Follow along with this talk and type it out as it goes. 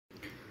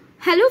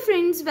Hello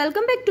friends,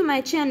 welcome back to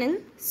my channel.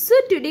 So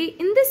today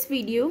in this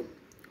video,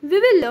 we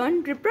will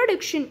learn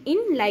reproduction in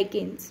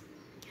lichens.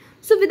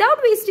 So without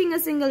wasting a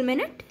single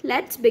minute,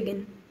 let's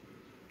begin.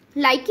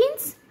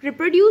 Lichens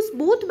reproduce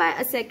both by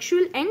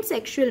asexual and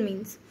sexual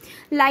means.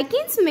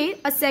 Lichens में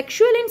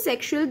asexual and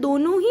sexual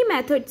दोनों ही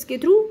methods के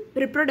through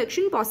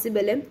reproduction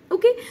possible है.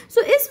 Okay,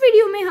 so इस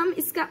video में हम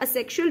इसका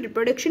asexual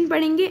reproduction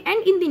पढ़ेंगे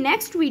and in the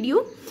next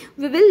video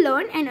we will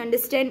learn and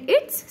understand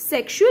its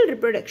sexual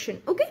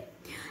reproduction. Okay.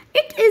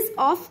 It is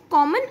of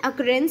common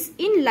occurrence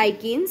in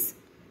lichens.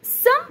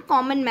 Some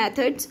common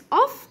methods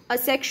of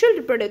asexual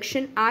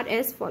reproduction are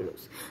as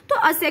follows. तो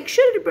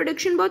asexual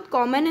reproduction बहुत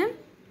common है.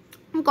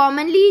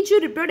 Commonly जो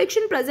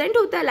reproduction present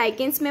होता है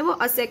lichens में वो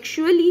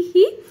asexually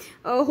ही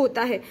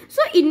होता है.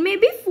 सो इनमें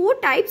भी 4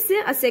 टाइप्स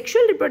है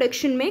असेक्सुअल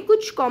रिप्रोडक्शन में.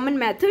 कुछ कॉमन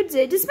मेथड्स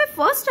है जिसमें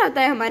फर्स्ट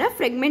आता है हमारा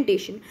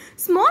fragmentation.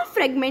 Small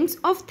fragments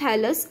of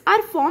thallus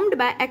are formed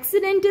by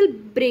accidental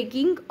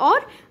breaking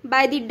और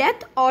बाय द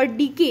डेथ और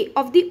DK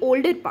of the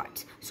older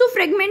parts. So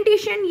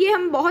fragmentation ये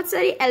हम बहुत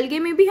सारे एल्गे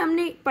में भी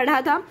हमने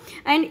पढ़ा था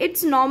एंड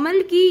इट्स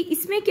नॉर्मल कि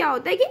इसमें क्या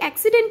होता है कि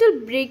एक्सीडेंटल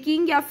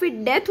ब्रेकिंग या फिर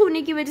डेथ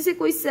होने की वजह से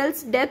कोई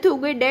सेल्स डेथ हो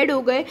गए, डेड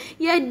हो गए,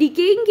 या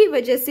डिकेइंग की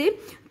वजह से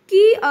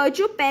कि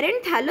जो पेरेंट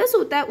थैलस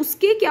होता है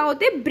उसके क्या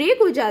होते हैं, ब्रेक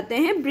हो जाते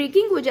हैं,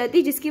 ब्रेकिंग हो जाती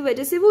है, जिसकी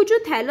वजह से वो जो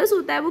थैलस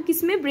होता है वो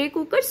किस में ब्रेक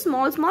होकर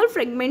स्मॉल स्मॉल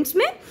फ्रेगमेंट्स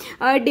में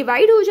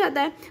डिवाइड हो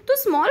जाता है. तो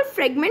स्मॉल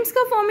फ्रेगमेंट्स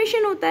का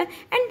फॉर्मेशन होता है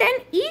and then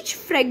each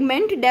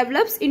fragment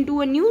develops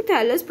into a new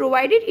thallus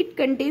provided it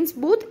contains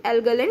both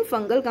algal and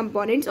fungal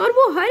components. और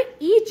वो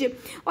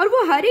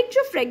हर एक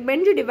जो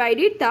फ्रेगमेंट जो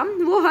डिवाइडेड था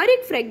वो हर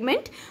एक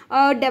फ्रेगमेंट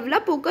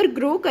डेवलप होकर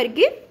ग्रो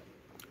करके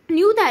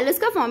न्यू थैलस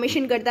का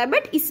फॉर्मेशन करता है.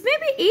 बट इसमें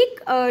भी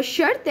एक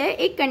शर्त है,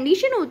 एक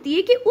कंडीशन होती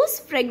है कि उस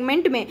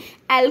फ्रेगमेंट में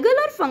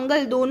एल्गल और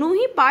फंगल दोनों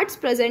ही पार्ट्स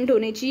प्रेजेंट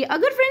होने चाहिए.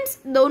 अगर फ्रेंड्स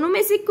दोनों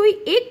में से कोई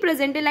एक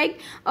प्रेजेंट है, लाइक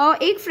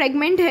एक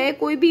फ्रेगमेंट है,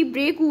 कोई भी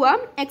ब्रेक हुआ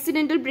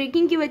एक्सीडेंटल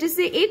ब्रेकिंग की वजह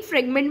से, एक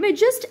फ्रेगमेंट में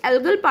जस्ट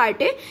एल्गल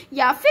पार्ट है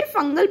या फिर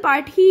फंगल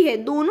पार्ट ही है,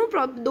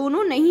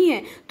 दोनों नहीं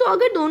है, तो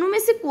अगर दोनों में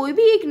से कोई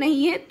भी एक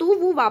नहीं है तो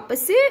वो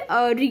वापस से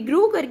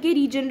रिग्रो करके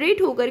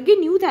रीजनरेट होकर के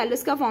न्यू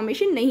थैलस का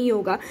फॉर्मेशन नहीं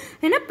होगा,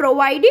 है ना.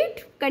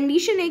 प्रोवाइडेड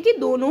कंडीशन है कि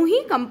दोनों ही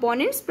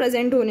कंपोनेंट्स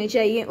प्रेजेंट होने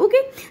चाहिए.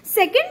 ओके.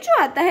 सेकंड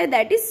जो आता है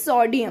दैट इज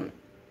सोडियम.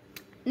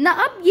 ना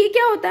अब ये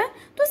क्या होता है,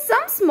 तो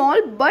some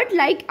small bird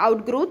like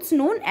outgrowths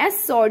known as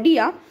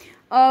सोडिया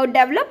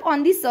develop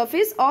on the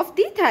surface of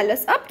the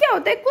thallus. अब क्या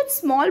होता है, कुछ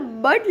small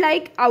bird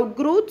like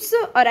outgrowths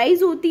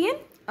arise होती हैं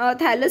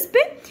थैलस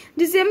पे,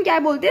 जिसे हम क्या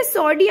बोलते हैं,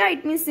 सोडिया.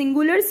 It mean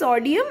singular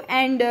sodium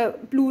and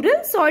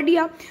plural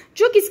सोडिया,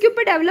 जो किसके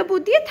ऊपर डेवलप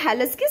होती है,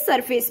 थैलस के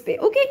सरफेस पे.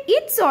 Okay.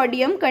 Each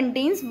sodium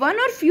contains one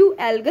और few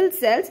algal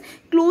sales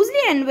closely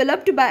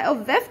enveloped bye a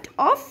weft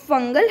of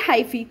fungal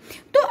hyphae.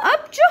 तो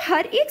अब जो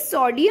हर एक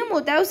सोडियम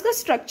होता है उसका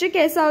स्ट्रक्चर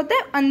कैसा होता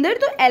है, अंदर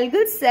तो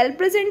एल्गल सेल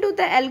प्रेजेंट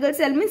होता है, algal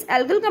cell means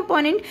algal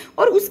component,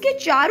 और उसके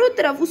चारों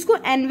तरफ उसको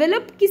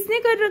एनवेलप किसने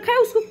कर रखा है,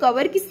 उसको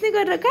कवर किसने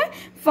कर रखा है,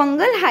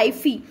 fungal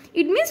hyphae.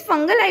 It means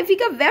fungal hyphae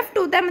का वेफ्ट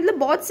होता है, मतलब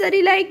बहुत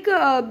सारी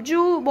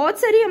बहुत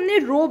सारी हमने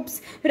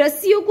रोप्स,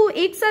 रस्सियों को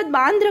एक साथ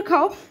बांध रखा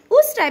हो,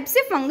 उस टाइप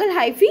से फंगल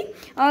हाइफी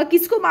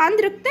किसको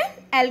बांध रखते हैं,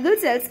 एल्गल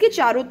सेल्स के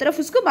चारों तरफ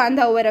उसको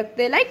बांधा हुआ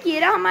रखते हैं. लाइक ये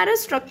रहा हमारा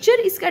स्ट्रक्चर,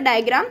 इसका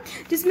डायग्राम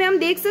जिसमें हम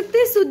देख सकते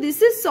हैं. सो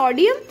दिस इज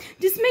सोडियम,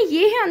 जिसमें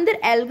ये है अंदर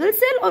एल्गल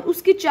सेल और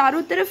उसके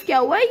चारों तरफ क्या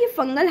हुआ है, ये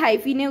फंगल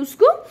हाइफी ने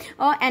उसको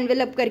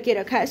एनवेलप करके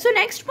रखा है. सो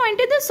नेक्स्ट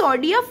पॉइंट है the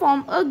सोडिया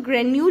form a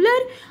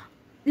granular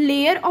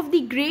layer of the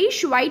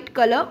greyish white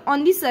colour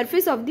on the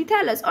surface of the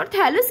thallus. और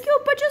थैलस के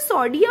ऊपर जो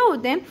सोडिया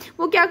होते हैं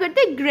वो क्या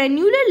करते हैं,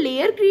 ग्रेन्युलर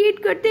लेयर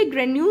क्रिएट करते हैं,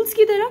 ग्रेन्यूल्स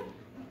की तरह,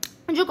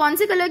 जो कौन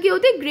से कलर के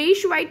होते हैं,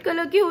 ग्रेइश व्हाइट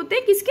कलर के होते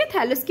हैं, किसके,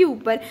 थैलस के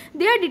ऊपर.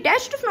 They are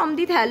detached from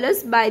the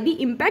thallus by the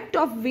impact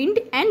of wind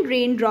and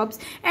rain drops.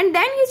 And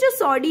then ये जो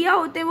सोडिया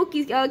होते हैं वो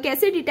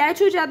कैसे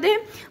डिटैच हो जाते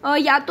हैं,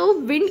 या तो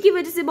विंड की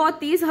वजह से बहुत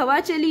तेज हवा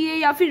चली है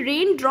या फिर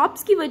रेन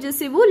ड्रॉप्स की वजह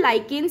से वो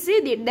लाइकेन से,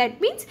 दैट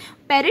मीन्स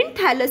पेरेंट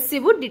थैलस से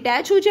वो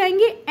डिटैच हो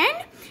जाएंगे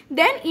and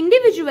then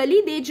individually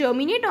they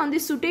germinate on the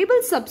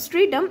suitable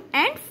substratum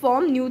and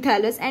form new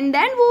thallus. and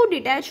then वो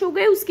डिटैच हो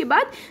गए, उसके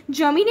बाद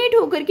जर्मिनेट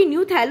होकर के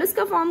न्यू थैलस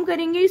का फॉर्म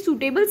करेंगे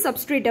सुटेबल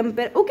सबस्ट्रेटम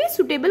पर. ओके,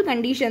 सुटेबल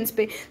कंडीशंस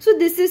पे. सो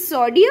दिस इज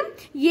सोडियम,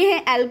 ये है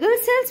एल्गल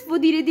सेल्स, वो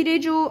धीरे धीरे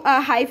जो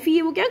हाइफी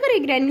है वो क्या कर रहे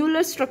हैं,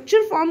 ग्रेन्युलर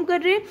स्ट्रक्चर फॉर्म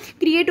कर रहे हैं,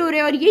 क्रिएट हो रहे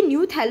हैं, और ये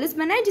न्यू थैलस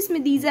बना है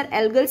जिसमें these are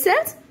algal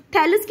sales.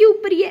 Thallus के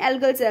ऊपर ये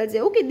एल्गल सेल्स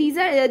है. Okay,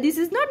 this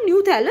is not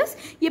new thallus,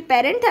 ये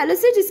पेरेंट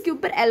थैलस है जिसके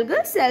ऊपर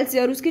एल्गल सेल्स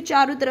है और उसके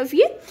चारों तरफ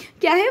ये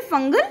क्या है,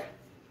 फंगल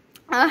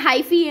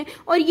हाइफी है.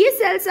 और ये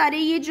सेल्स सारे,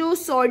 ये जो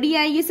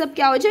सोडिया है, ये सब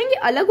क्या हो जाएंगे,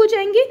 अलग हो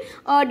जाएंगे,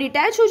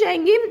 डिटैच हो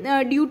जाएंगे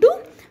due to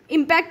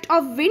impact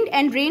of wind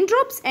and rain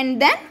drops and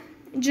then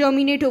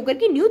germinate होकर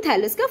के न्यू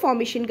थैलस का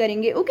फॉर्मेशन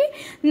करेंगे. ओके.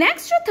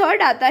 नेक्स्ट जो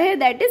थर्ड आता है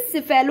that is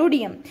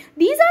सिफेलोडियम.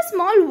 These are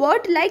small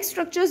वर्ट like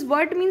structures.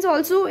 वर्ट means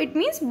also it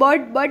means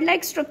bird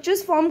like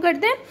structures form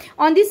करते हैं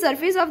on the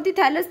surface of the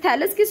thallus.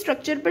 Thallus के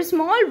स्ट्रक्चर पर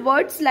small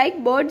birds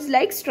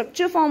like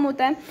structure form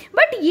होता है.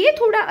 But ये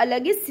थोड़ा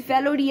अलग है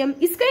सिफेलोडियम.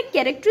 इसका एक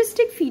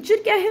कैरेक्टरिस्टिक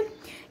फीचर क्या है,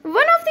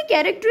 One of the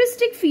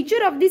characteristic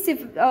feature of the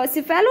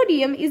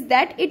cephalodium is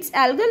that its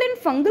algal and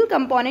fungal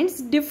components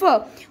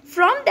differ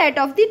from that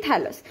of the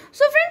thallus.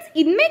 So friends,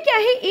 इनमें क्या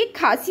है, एक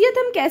खासियत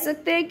हम कह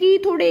सकते हैं कि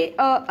थोड़े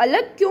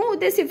अलग क्यों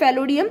होते हैं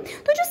सिफेलोडियम.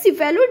 तो जो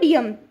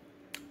सिफेलोडियम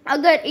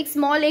अगर एक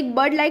स्मॉल एक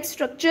बर्ड लाइक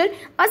स्ट्रक्चर,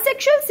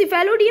 असेक्सुअल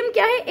सिफेलोडियम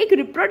क्या है, एक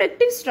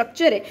रिप्रोडक्टिव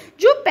स्ट्रक्चर है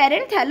जो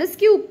पेरेंट थैलस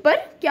के ऊपर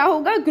क्या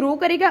होगा, ग्रो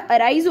करेगा,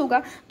 अराइज होगा.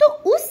 तो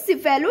उस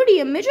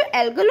सिफेलोडियम में जो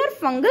एल्गल और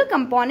फंगल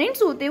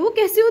कंपोनेंट्स होते हैं वो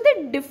कैसे होते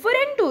हैं,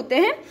 डिफरेंट होते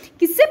हैं.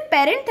 किससे,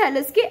 पेरेंट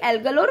थैलस के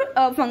एल्गल और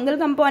फंगल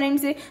कंपोनेंट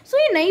से. सो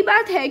ये नई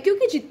बात है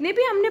क्योंकि जितने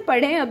भी हमने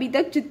पढ़े हैं अभी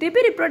तक, जितने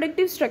भी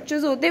रिप्रोडक्टिव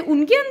स्ट्रक्चर्स होते हैं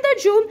उनके अंदर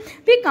जो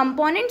भी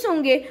कंपोनेंट्स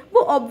होंगे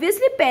वो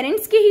ऑब्वियसली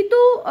पेरेंट्स के ही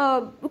तो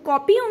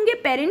कॉपी होंगे,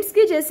 पेरेंट्स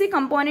के जैसे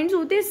कंपोनेंट्स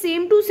होते हैं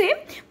सेम टू सेम,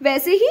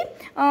 वैसे ही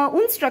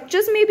उन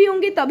स्ट्रक्चर्स में भी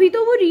होंगे, तभी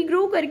तो वो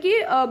रीग्रो करके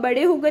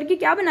बड़े होकर के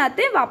क्या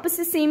बनाते हैं, वापस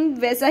से सेम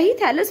वैसा ही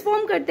थैलस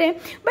फॉर्म करते हैं.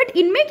 बट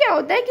इनमें क्या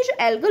होता है कि जो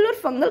एल्गल और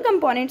फंगल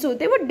कंपोनेंट्स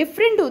होते हैं वो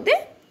डिफरेंट होते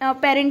हैं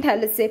पेरेंट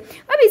थैलस से.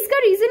 अब इसका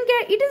रीजन क्या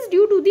है, it is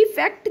due to the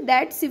fact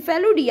that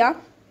सिफेलोडिया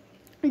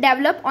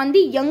develop on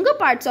the younger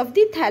parts of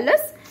the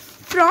thallus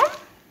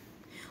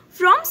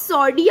from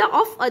सॉर्डिया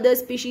of other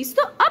species.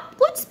 तो अब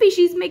कुछ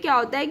स्पीशीज में क्या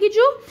होता है कि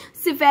जो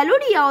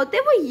सिफेलोडिया होते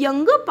हैं वो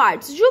यंगर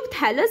पार्ट्स, जो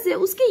थैलस है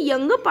उसके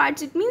यंगर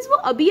पार्ट्स, इट मीन्स वो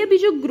अभी अभी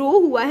जो ग्रो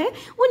हुआ है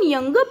उन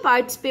यंगर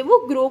पार्ट्स पे वो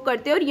ग्रो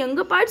करते हैं. और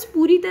यंगर पार्ट्स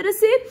पूरी तरह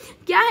से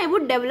क्या है, वो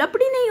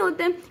डेवलप्ड ही नहीं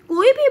होते हैं.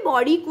 कोई भी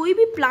बॉडी, कोई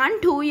भी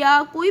प्लांट हो या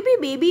कोई भी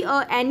बेबी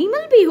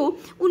एनिमल भी हो,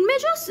 उनमें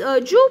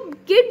जो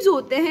किड्स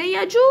होते हैं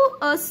या जो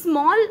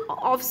स्मॉल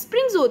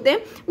ऑफस्प्रिंग्स होते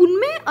हैं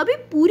उनमें अभी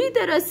पूरी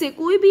तरह से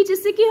कोई भी,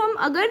 जैसे कि हम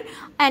अगर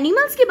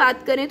एनिमल्स की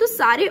बात करें तो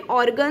सारे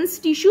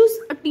ऑर्गन्स,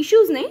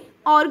 टिश्यूज नहीं,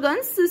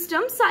 ऑर्गन्स,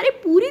 सिस्टम सारे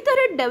पूरी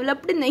तरह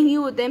डेवलप्ड नहीं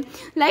होते हैं.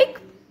 लाइक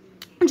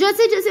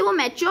जैसे जैसे वो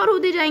मैच्योर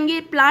होते जाएंगे,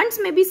 प्लांट्स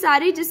में भी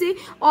सारे जैसे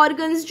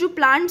ऑर्गन्स, जो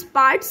प्लांट्स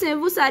पार्ट्स हैं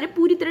वो सारे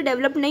पूरी तरह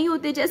डेवलप नहीं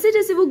होते. जैसे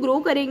जैसे वो ग्रो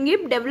करेंगे,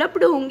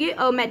 डेवलप्ड होंगे,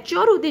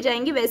 मैच्योर होते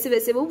जाएंगे, वैसे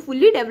वैसे वो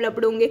फुल्ली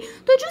डेवलप्ड होंगे.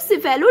 तो जो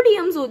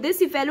सिफेलोडियम्स होते हैं,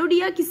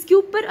 सिफेलोडिया किसके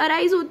ऊपर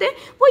अराइज होते हैं,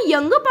 वो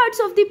younger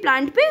parts of the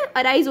plant पे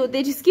अराइज होते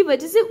हैं, जिसकी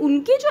वजह से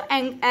उनके जो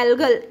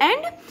एल्गल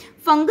एंड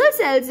फंगल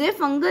सेल्स है,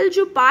 फंगल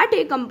जो पार्ट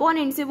है,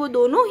 कंपोनेंट्स है, वो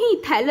दोनों ही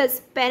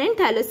थैलस, पेरेंट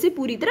थैलस से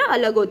पूरी तरह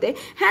अलग होते हैं.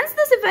 Hence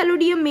the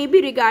सिफेलोडियम may be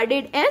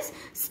regarded as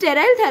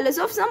sterile thallus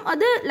of some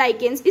other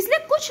lichens.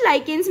 इसलिए कुछ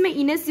लाइकेंस में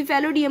इन्हें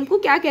सिफेलोडियम को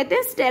क्या कहते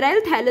हैं,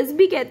 स्टेराइल थैलस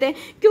भी कहते हैं,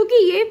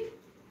 क्योंकि ये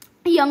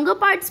यंगर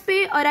पार्ट्स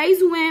पे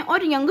अराइज हुए हैं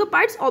और यंगर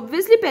पार्ट्स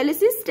ऑब्वियसली पहले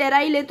से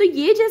स्टेराइल है. तो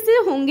ये जैसे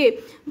होंगे,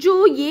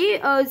 जो ये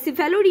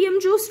सिफेलोडियम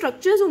जो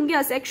स्ट्रक्चर्स होंगे,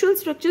 असेक्सुअल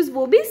स्ट्रक्चर्स,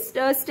 वो भी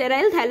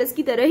स्टेराइल थैलस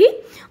की तरह ही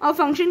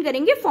फंक्शन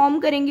करेंगे, फॉर्म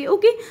करेंगे.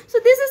 Okay, so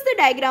this is the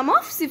diagram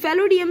of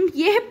सिफेलोडियम.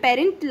 ये है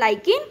पेरेंट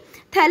लाइकेन,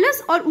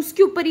 थैलस, और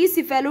उसके ऊपर ये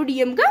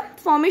सिफेलोडियम का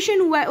फॉर्मेशन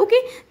हुआ है.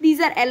 Okay,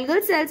 these are algal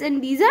sales and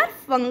these are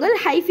fungal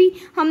hyphae.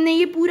 हमने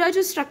ये पूरा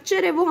जो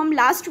स्ट्रक्चर है वो हम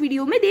लास्ट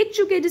वीडियो में देख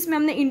चुके हैं, जिसमें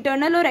हमने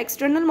इंटरनल और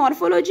एक्सटर्नल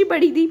मॉर्फोलॉजी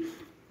पढ़ी थी.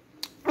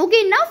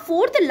 ओके, नाउ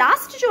फोर्थ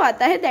लास्ट जो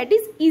आता है that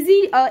is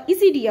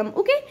इसीडियम.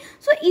 Okay,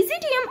 so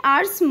इसीडियम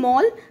are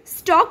small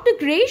stocked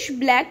greyish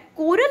black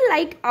coral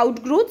like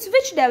outgrowths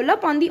which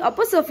develop on the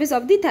upper surface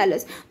of the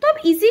thallus. तो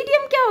अब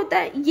इसीडियम क्या होता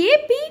है, ये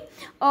भी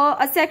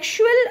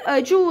असेक्सुअल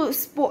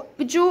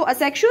जो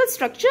असेक्सुअल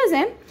स्ट्रक्चर्स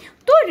हैं,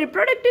 तो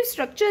रिप्रोडक्टिव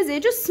स्ट्रक्चर्स है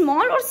जो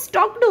स्मॉल और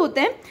स्टॉक्ड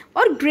होते हैं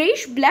और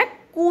ग्रेश ब्लैक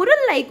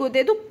कोरल लाइक होते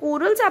हैं. तो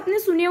कोरल्स आपने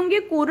सुने होंगे,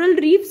 कोरल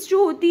रीफ्स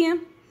जो होती हैं,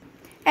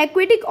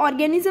 एक्वेटिक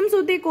ऑर्गेनिजम्स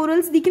होते हैं.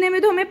 कोरल्स दिखने में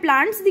तो हमें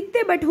प्लांट्स दिखते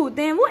हैं, बट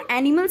होते हैं वो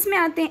एनिमल्स में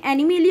आते हैं,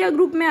 एनिमेलिया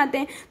ग्रुप में आते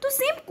हैं. तो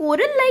सेम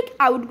कोरल लाइक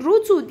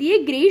आउटग्रोथ्स होती है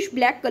ग्रेश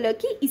ब्लैक कलर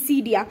की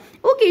इसीडिया.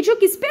 ओके, जो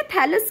किस पे,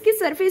 थैलस के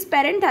सरफेस,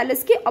 पेरेंट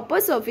थैलस के अपर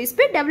सरफेस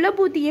पे डेवलप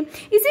होती है.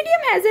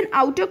 इसीडियम has an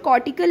outer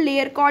cortical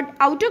layer.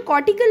 Outer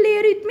cortical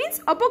layer it means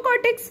upper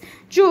cortex.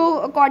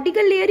 जो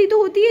कॉर्टिकल लेयर ही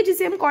तो होती है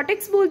जिसे हम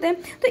कॉर्टेक्स बोलते हैं.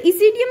 तो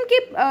इसीडियम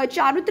के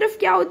चारों तरफ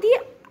क्या होती है,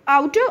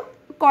 आउटर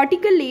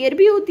कॉर्टिकल लेयर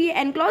भी होती है,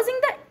 enclosing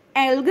the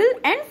algal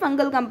and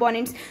fungal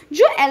components.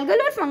 जो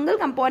एल्गल और फंगल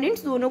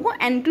कंपोनेंट्स दोनों को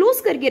एनक्लोज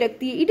करके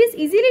रखती है. It is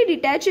easily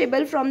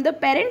detachable from the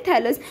parent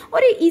thallus.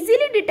 और ये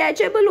इजीली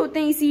डिटैचेबल होते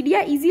हैं,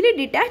 इसीडिया इजीली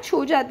डिटैच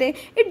हो जाते हैं.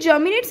 It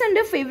germinates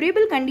under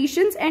favourable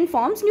conditions and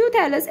forms new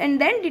thallus, and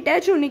then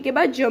detach होने के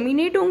बाद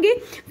जर्मिनेट होंगे.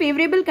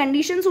 फेवरेबल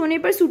कंडीशंस होने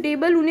पर,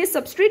 सुटेबल उन्हें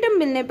सबस्ट्रेटम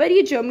मिलने पर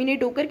ये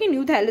जर्मिनेट होकर के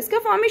न्यू थैलस का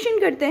फॉर्मेशन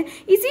करते हैं.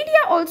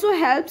 इसीडिया also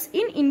helps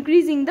in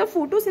increasing the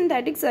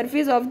photosynthetic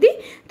surface of the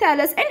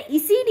thallus. And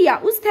इसीडिया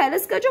उस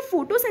थैलस का जो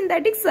फोटोसिंथेटिक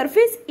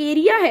सरफेस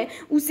एरिया है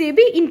उसे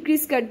भी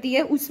इंक्रीज करती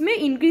है, उसमें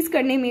इंक्रीज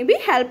करने में भी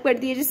हेल्प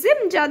करती है,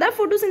 जिससे ज्यादा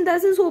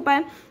फोटोसिंथेसिस हो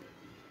पाए.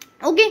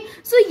 ओके,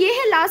 सो ये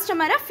है लास्ट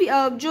हमारा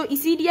जो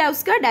इसीडिया है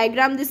उसका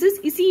diagram. This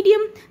is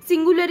इसीडियम,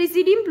 singular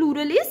इसीडियम,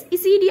 plural is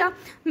इसीडिया.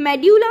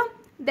 Medulla,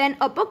 then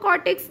upper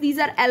cortex, these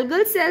are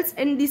algal sales,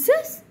 and this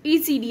is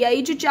इसीडिया.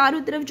 ये जो चारों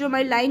तरफ जो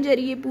हमारी लाइन जा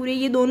रही है पूरे,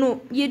 ये दोनों,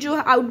 ये जो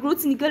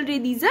आउटग्रोथ्स निकल रही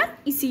है, दीज आर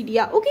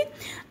इसीडिया. ओके,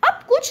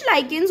 अब कुछ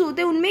लाइकेंस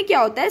होते हैं, उनमें क्या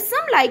होता है,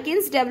 सम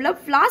लाइकेंस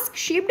डेवलप फ्लास्क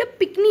शेप्ड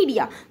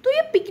पिक्नीडिया. तो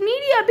ये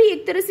पिक्नीडिया भी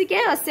एक तरह से क्या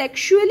है,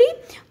 असेक्सुअली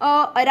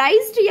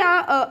अराइज्ड या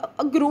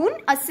grown,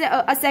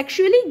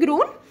 asexually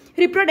grown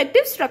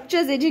reproductive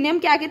structures है जिन्हें हम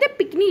क्या कहते हैं,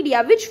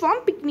 पिक्निडिया, विच फॉर्म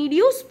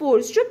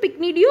पिक्निडियोस्पोर्स, जो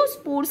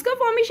पिक्निडियोस्पोर्स का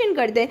फॉर्मेशन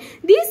करते हैं।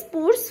 These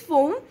spores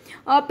form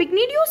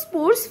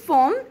पिक्निडियोस्पोर्स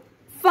form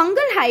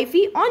fungal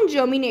hyphae on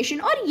germination,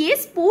 और ये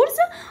स्पोर्स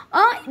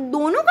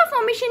दोनों का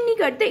फॉर्मेशन नहीं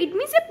करते। इट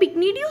मीन्स ये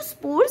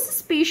पिक्निडियोस्पोर्स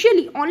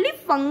स्पेशली ओनली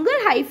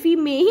फंगल हाइफी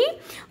में ही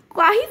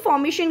का ही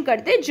फॉर्मेशन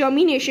करते हैं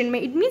जर्मिनेशन में।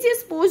 इट मीन्स ये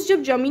स्पोर्स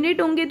जब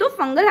जर्मिनेट होंगे तो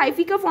फंगल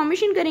हाइफी का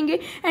फॉर्मेशन करेंगे,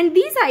 and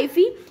these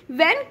hyphae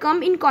when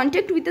come in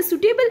contact with a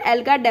suitable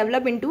alga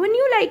develop into a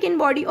new lichen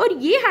body, और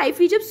ये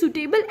हाइफी जब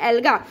सुटेबल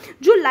एल्गा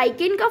जो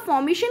लाइकेन का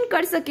फॉर्मेशन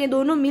कर सके,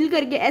 दोनों मिल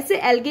करके ऐसे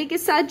एल्गे के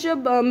साथ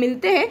जब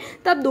मिलते हैं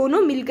तब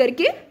दोनों मिल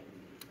करके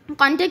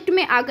कॉन्टेक्ट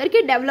में आकर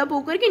के डेवलप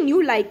होकर के न्यू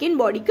लाइकेन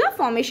बॉडी का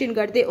फॉर्मेशन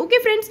करते। ओके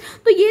फ्रेंड्स,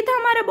 तो ये था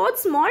हमारा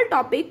बहुत small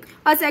topic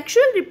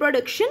asexual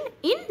reproduction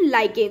in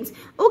lichens.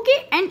 Okay,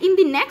 and in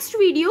the next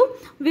video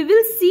we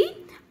will see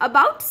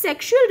about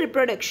sexual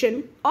reproduction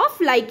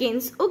of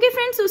lichens. Okay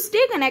friends, so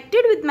stay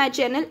connected with my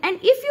channel,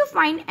 and if you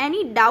find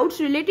any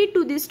doubts related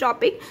to this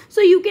topic,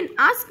 so you can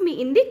ask me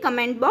in the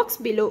comment box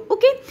below.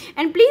 Okay,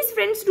 and please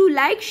friends, do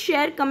like,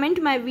 share,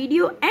 comment my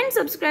video and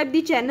subscribe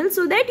the channel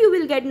so that you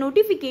will get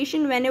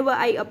notification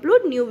whenever I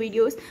upload new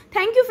videos.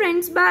 Thank you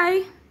friends, bye.